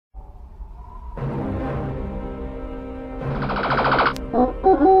Hello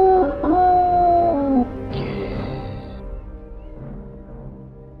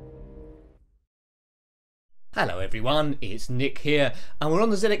everyone, it's Nick here, and we're on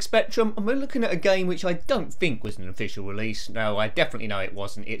the zxspectrum, and we're looking at a game which I don't think was an official release. No, I definitely know it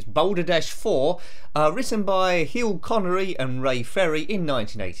wasn't. It's Boulder Dash 4, written by Conery and Ferry in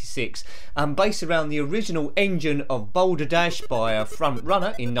 1986, and based around the original engine of Boulder Dash by a front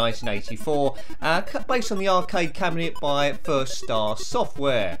runner in 1984, based on the arcade cabinet by First Star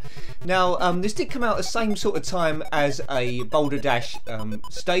Software. Now, this did come out the same sort of time as a Boulder Dash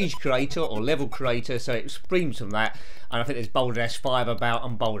stage creator or level creator, so it streams from that, and I think there's Boulder Dash 5 about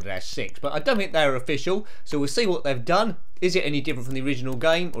and Boulder Dash 6, but I don't think they're official, so we'll see what they've done. Is it any different from the original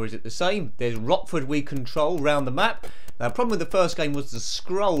game, or is it the same? There's Rockford we control round the map. Now, the problem with the first game was the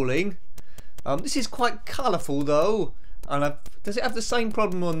scrolling. This is quite colourful though, and does it have the same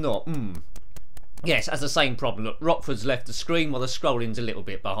problem or not? Yes, it has the same problem. Look, Rockford's left the screen while the scrolling's a little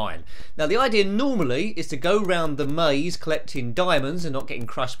bit behind. Now, the idea normally is to go round the maze collecting diamonds and not getting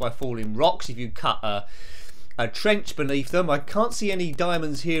crushed by falling rocks if you cut a trench beneath them. I can't see any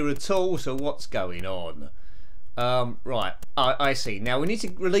diamonds here at all, so what's going on? Right, I see. Now we need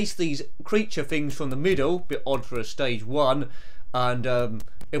to release these creature things from the middle, bit odd for a stage 1, and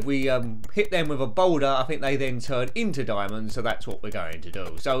if we hit them with a boulder, I think they then turn into diamonds, so that's what we're going to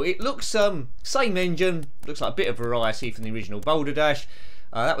do. So it looks, same engine, looks like a bit of variety from the original Boulder Dash.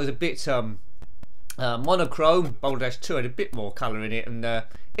 That was a bit monochrome. Boulder Dash 2 had a bit more colour in it, and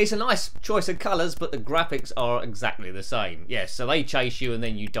it's a nice choice of colours, but the graphics are exactly the same. Yes, so they chase you and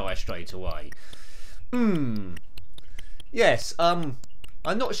then you die straight away. Yes, I'm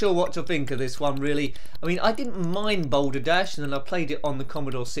not sure what to think of this one really. I mean, I didn't mind Boulder Dash, and then I played it on the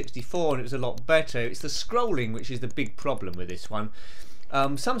Commodore 64 and it was a lot better. It's the scrolling which is the big problem with this one.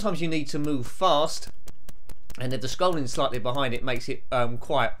 Sometimes you need to move fast, and if the scrolling is slightly behind, it makes it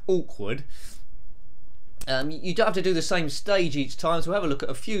quite awkward. You don't have to do the same stage each time, so we'll have a look at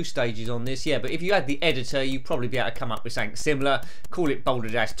a few stages on this. Yeah, but if you had the editor, you'd probably be able to come up with something similar. Call it Boulder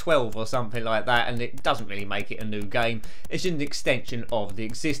Dash 12 or something like that, and it doesn't really make it a new game. It's just an extension of the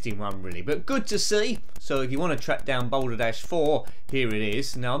existing one, really. But good to see. So if you want to track down Boulder Dash 4, here it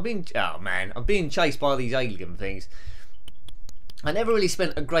is. Now, I'm being chased by these alien things. I never really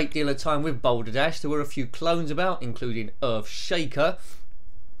spent a great deal of time with Boulder Dash. There were a few clones about, including Earthshaker.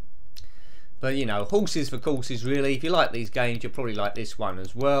 But, you know, horses for courses really. If you like these games, you'll probably like this one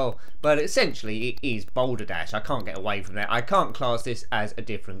as well. But essentially, it is Boulder Dash. I can't get away from that. I can't class this as a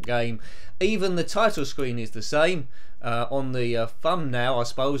different game. Even the title screen is the same. On the thumbnail, I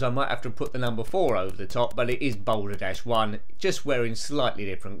suppose, I might have to put the number 4 over the top. But it is Boulder Dash 1, just wearing slightly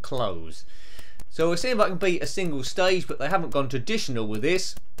different clothes. So we'll see if I can beat a single stage, but they haven't gone traditional with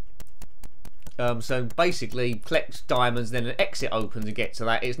this. So basically, collect diamonds, then an exit opens and get to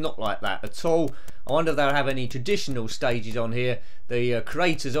that. It's not like that at all. I wonder if they'll have any traditional stages on here. The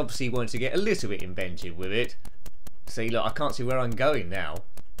creators obviously wanted to get a little bit inventive with it. See, look, I can't see where I'm going now.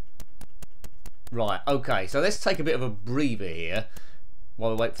 Right, okay, so let's take a bit of a breather here while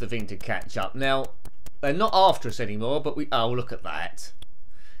we wait for the thing to catch up. Now, they're not after us anymore, but oh, look at that.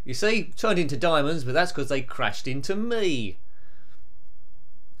 You see, turned into diamonds, but that's because they crashed into me.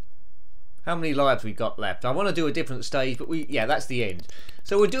 How many lives we got left? I want to do a different stage, but yeah, that's the end.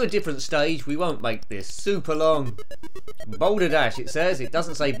 So we'll do a different stage. We won't make this super long. Boulder Dash, it says. It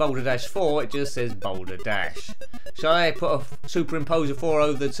doesn't say Boulder Dash 4, it just says Boulder Dash. Shall I put a superimpose a 4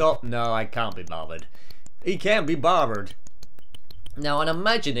 over the top? No, I can't be bothered. He can't be bothered. Now, I'm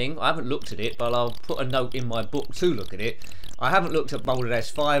imagining, I haven't looked at it, but I'll put a note in my book to look at it. I haven't looked at Boulder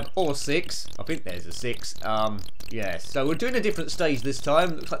Dash 5 or 6. I think there's a 6. Yes, so we're doing a different stage this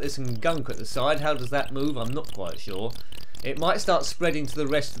time. Looks like there's some gunk at the side. How does that move? I'm not quite sure. It might start spreading to the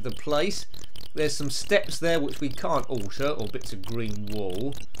rest of the place. There's some steps there which we can't alter, or bits of green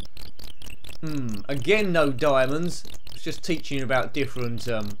wall. Again, no diamonds. It's just teaching you about different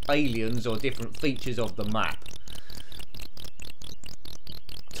aliens or different features of the map.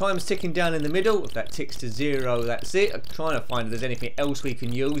 Time's ticking down in the middle. If that ticks to 0, that's it. I'm trying to find if there's anything else we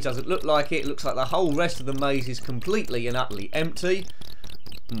can use. Doesn't look like it. It looks like the whole rest of the maze is completely and utterly empty.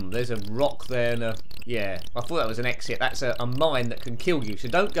 There's a rock there and yeah, I thought that was an exit. That's a mine that can kill you, so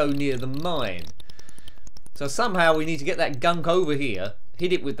don't go near the mine. So somehow we need to get that gunk over here,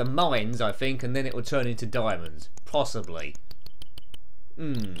 hit it with the mines, I think, and then it will turn into diamonds. Possibly.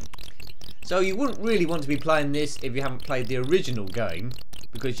 So you wouldn't really want to be playing this if you haven't played the original game,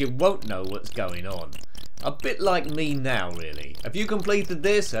 because you won't know what's going on. A bit like me now, really. Have you completed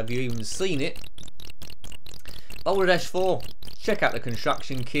this? Have you even seen it? Boulder Dash 4, check out the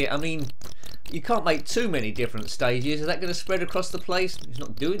construction kit. I mean, you can't make too many different stages. Is that going to spread across the place? It's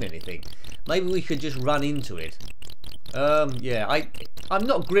not doing anything. Maybe we could just run into it. Yeah, I'm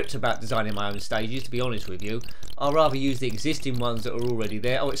not gripped about designing my own stages, to be honest with you. I'll rather use the existing ones that are already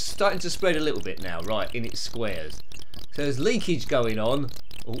there. Oh, it's starting to spread a little bit now, right, in its squares. So there's leakage going on.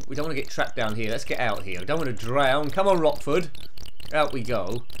 Oh, we don't want to get trapped down here. Let's get out here. We don't want to drown. Come on, Rockford. Out we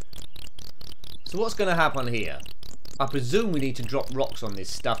go. So what's going to happen here? I presume we need to drop rocks on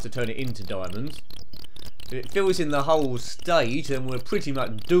this stuff to turn it into diamonds. If it fills in the whole stage, then we're pretty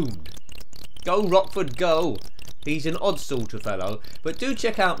much doomed. Go, Rockford, go. He's an odd sort of fellow. But do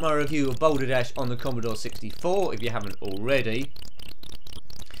check out my review of Boulder Dash on the Commodore 64 if you haven't already.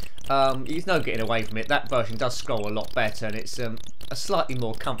 There's no getting away from it. That version does scroll a lot better, and it's a slightly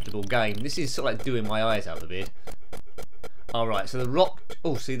more comfortable game. This is sort of like doing my eyes out a bit. Alright, so the rock...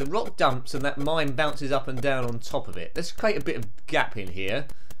 Oh, see, the rock dumps and that mine bounces up and down on top of it. Let's create a bit of gap in here.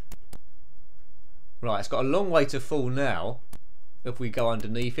 Right, it's got a long way to fall now. If we go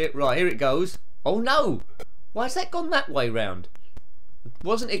underneath it. Right, here it goes. Oh, no! Why has that gone that way round?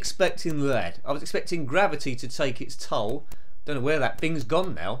 Wasn't expecting that. I was expecting gravity to take its toll. Don't know where that thing's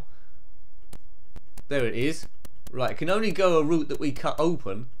gone now. There it is. Right, it can only go a route that we cut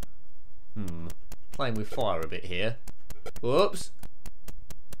open. Playing with fire a bit here. Whoops.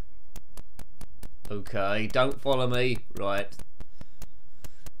 Okay, don't follow me. Right.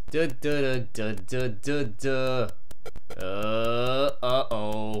 Da da da da da da.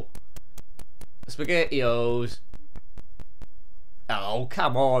 Uh-oh. SpaghettiOs. Oh,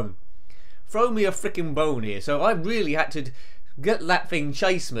 come on. Throw me a freaking bone here. So I really had to get that thing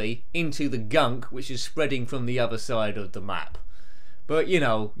chase me into the gunk which is spreading from the other side of the map. But you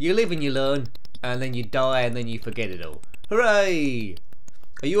know, you live and you learn, and then you die and then you forget it all. Hooray!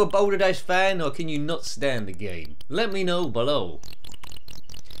 Are you a Boulder Dash fan, or can you not stand the game? Let me know below.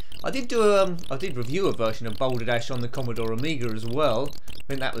 I did review a version of Boulder Dash on the Commodore Amiga as well. I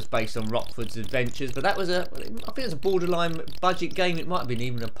think that was based on Rockford's adventures, but that was I think it was a borderline budget game. It might have been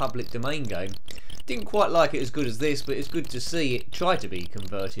even a public domain game. Didn't quite like it as good as this, but it's good to see it try to be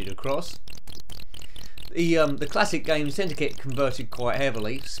converted across. The classic games tend to get converted quite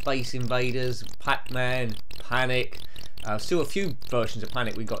heavily. Space Invaders, Pac-Man, Panic. Still a few versions of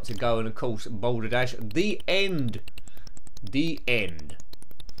Panic we got to go, and of course Boulder Dash. The end. The end.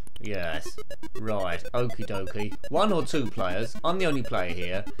 Yes. Right. Okie dokie. 1 or 2 players. I'm the only player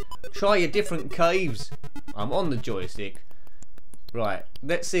here. Try your different caves. I'm on the joystick. Right.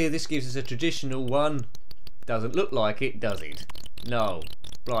 Let's see if this gives us a traditional one. Doesn't look like it, does it? No.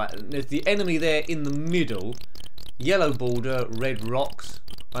 Right. There's the enemy there in the middle. Yellow border, red rocks.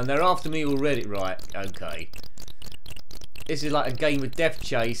 And they're after me already. Right. Okay. This is like a game of death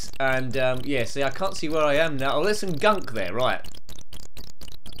chase. And, yeah, see, I can't see where I am now. Oh, there's some gunk there. Right.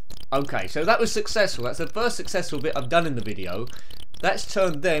 Okay, so that was successful. That's the first successful bit I've done in the video. That's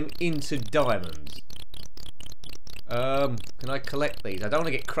turned them into diamonds. Can I collect these? I don't want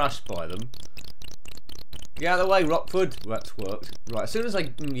to get crushed by them. Get out of the way, Rockford. Well, that's worked. Right, as soon as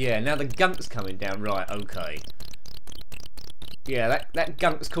yeah, now the gunk's coming down. Right, okay. Yeah, that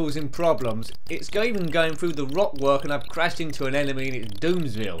gunk's causing problems. It's even going through the rock work, and I've crashed into an enemy, and it's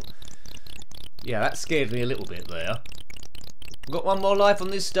Doomsville. Yeah, that scared me a little bit there. Got one more life on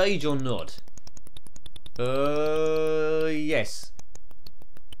this stage or not? Yes.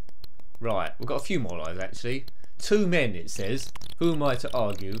 Right, we've got a few more lives actually. 2 men it says. Who am I to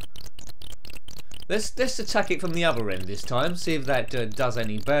argue? Let's attack it from the other end this time. See if that does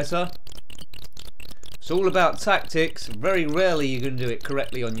any better. It's all about tactics. Very rarely you're going to do it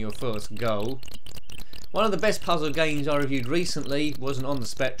correctly on your first go. One of the best puzzle games I reviewed recently wasn't on the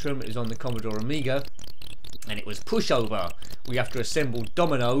Spectrum. It was on the Commodore Amiga. And it was Pushover. We have to assemble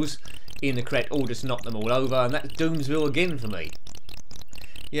dominoes in the correct order to knock them all over, and that's Doomsville again for me.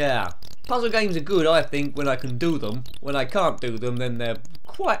 Yeah, puzzle games are good, I think, when I can do them. When I can't do them, then they're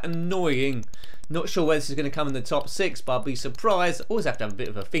quite annoying. Not sure whether this is going to come in the top 6, but I'll be surprised. Always have to have a bit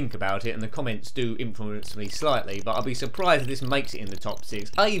of a think about it, and the comments do influence me slightly, but I'll be surprised if this makes it in the top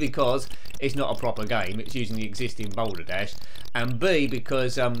 6. A, because it's not a proper game, it's using the existing Boulder Dash, and B,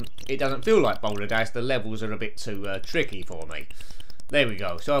 because it doesn't feel like Boulder Dash. The levels are a bit too tricky for me. There we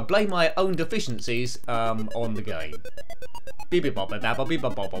go. So I blame my own deficiencies on the game.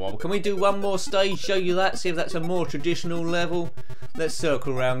 Can we do one more stage, show you that, see if that's a more traditional level? Let's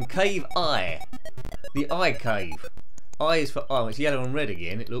circle around. Cave I. The I cave. I is for... Oh, it's yellow and red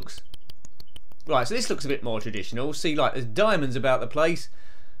again, it looks. Right, so this looks a bit more traditional. See, like, there's diamonds about the place,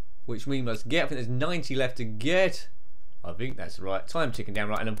 which we must get. I think there's 90 left to get. I think that's right. Time ticking down,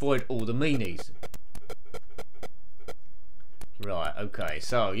 right, and avoid all the meanies. Right, okay,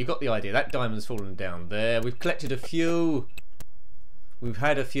 so you got the idea. That diamond's fallen down there. We've collected a few. We've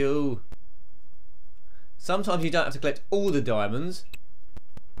had a few. Sometimes you don't have to collect all the diamonds.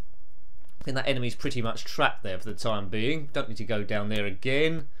 I think that enemy's pretty much trapped there for the time being. Don't need to go down there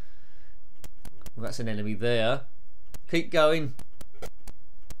again. Well, that's an enemy there. Keep going.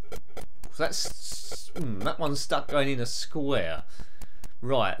 So that's that one's stuck going in a square.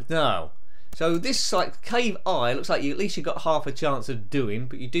 Right, now. So this like cave eye looks like at least you've got half a chance of doing,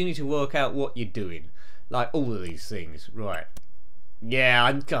 but you do need to work out what you're doing. Like all of these things. Right.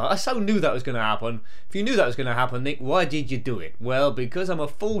 Yeah, I so knew that was going to happen. If you knew that was going to happen, Nick, why did you do it? Well, because I'm a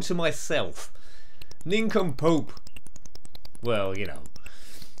fool to myself. Nincompoop. Well, you know.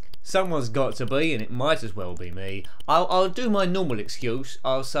 Someone's got to be, and it might as well be me. I'll do my normal excuse.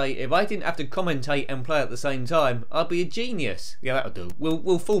 I'll say, if I didn't have to commentate and play at the same time, I'd be a genius. Yeah, that'll do.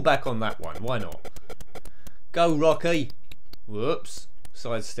 We'll fall back on that one. Why not? Go, Rocky. Whoops.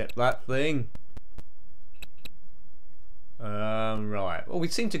 Sidestep that thing. Right. Well, we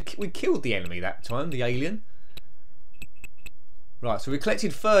killed the enemy that time, the alien. Right, so we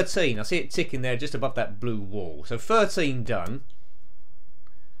collected 13. I see it ticking there just above that blue wall. So 13 done.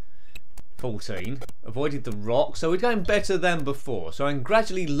 14. Avoided the rock. So we're going better than before. So I'm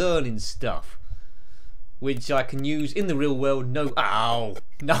gradually learning stuff, which I can use in the real world.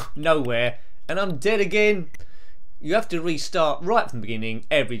 Nowhere. And I'm dead again. You have to restart right from the beginning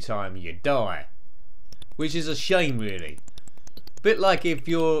every time you die, which is a shame, really. Bit like if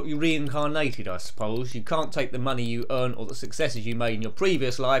you're reincarnated, I suppose. You can't take the money you earn or the successes you made in your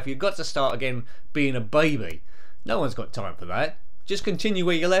previous life. You've got to start again being a baby. No one's got time for that. Just continue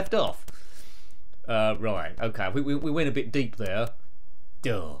where you left off. Right, okay, we went a bit deep there.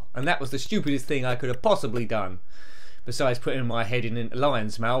 Duh. And that was the stupidest thing I could have possibly done, besides putting my head in a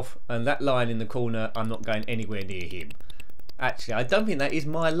lion's mouth, and that lion in the corner, I'm not going anywhere near him. Actually, I don't think that is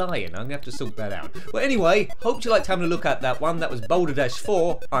my lion. I'm going to have to sort that out. Well, anyway, hope you liked having a look at that one. That was Boulder Dash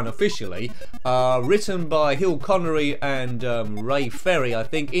 4, unofficially. Written by Conery and Ray Ferry, I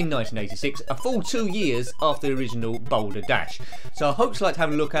think, in 1986. A full 2 years after the original Boulder Dash. So I hope you liked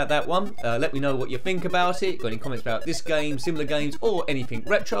having a look at that one. Let me know what you think about it. Got any comments about this game, similar games, or anything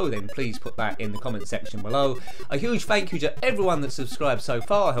retro, then please put that in the comment section below. A huge thank you to everyone that's subscribed so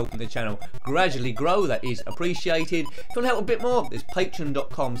far, helping the channel gradually grow. That is appreciated. If you want to help a bit more, it's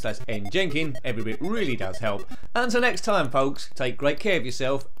patreon.com/njenkin. Every bit really does help. Until next time, folks, take great care of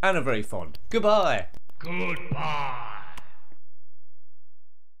yourself and are very fond. Goodbye. Goodbye.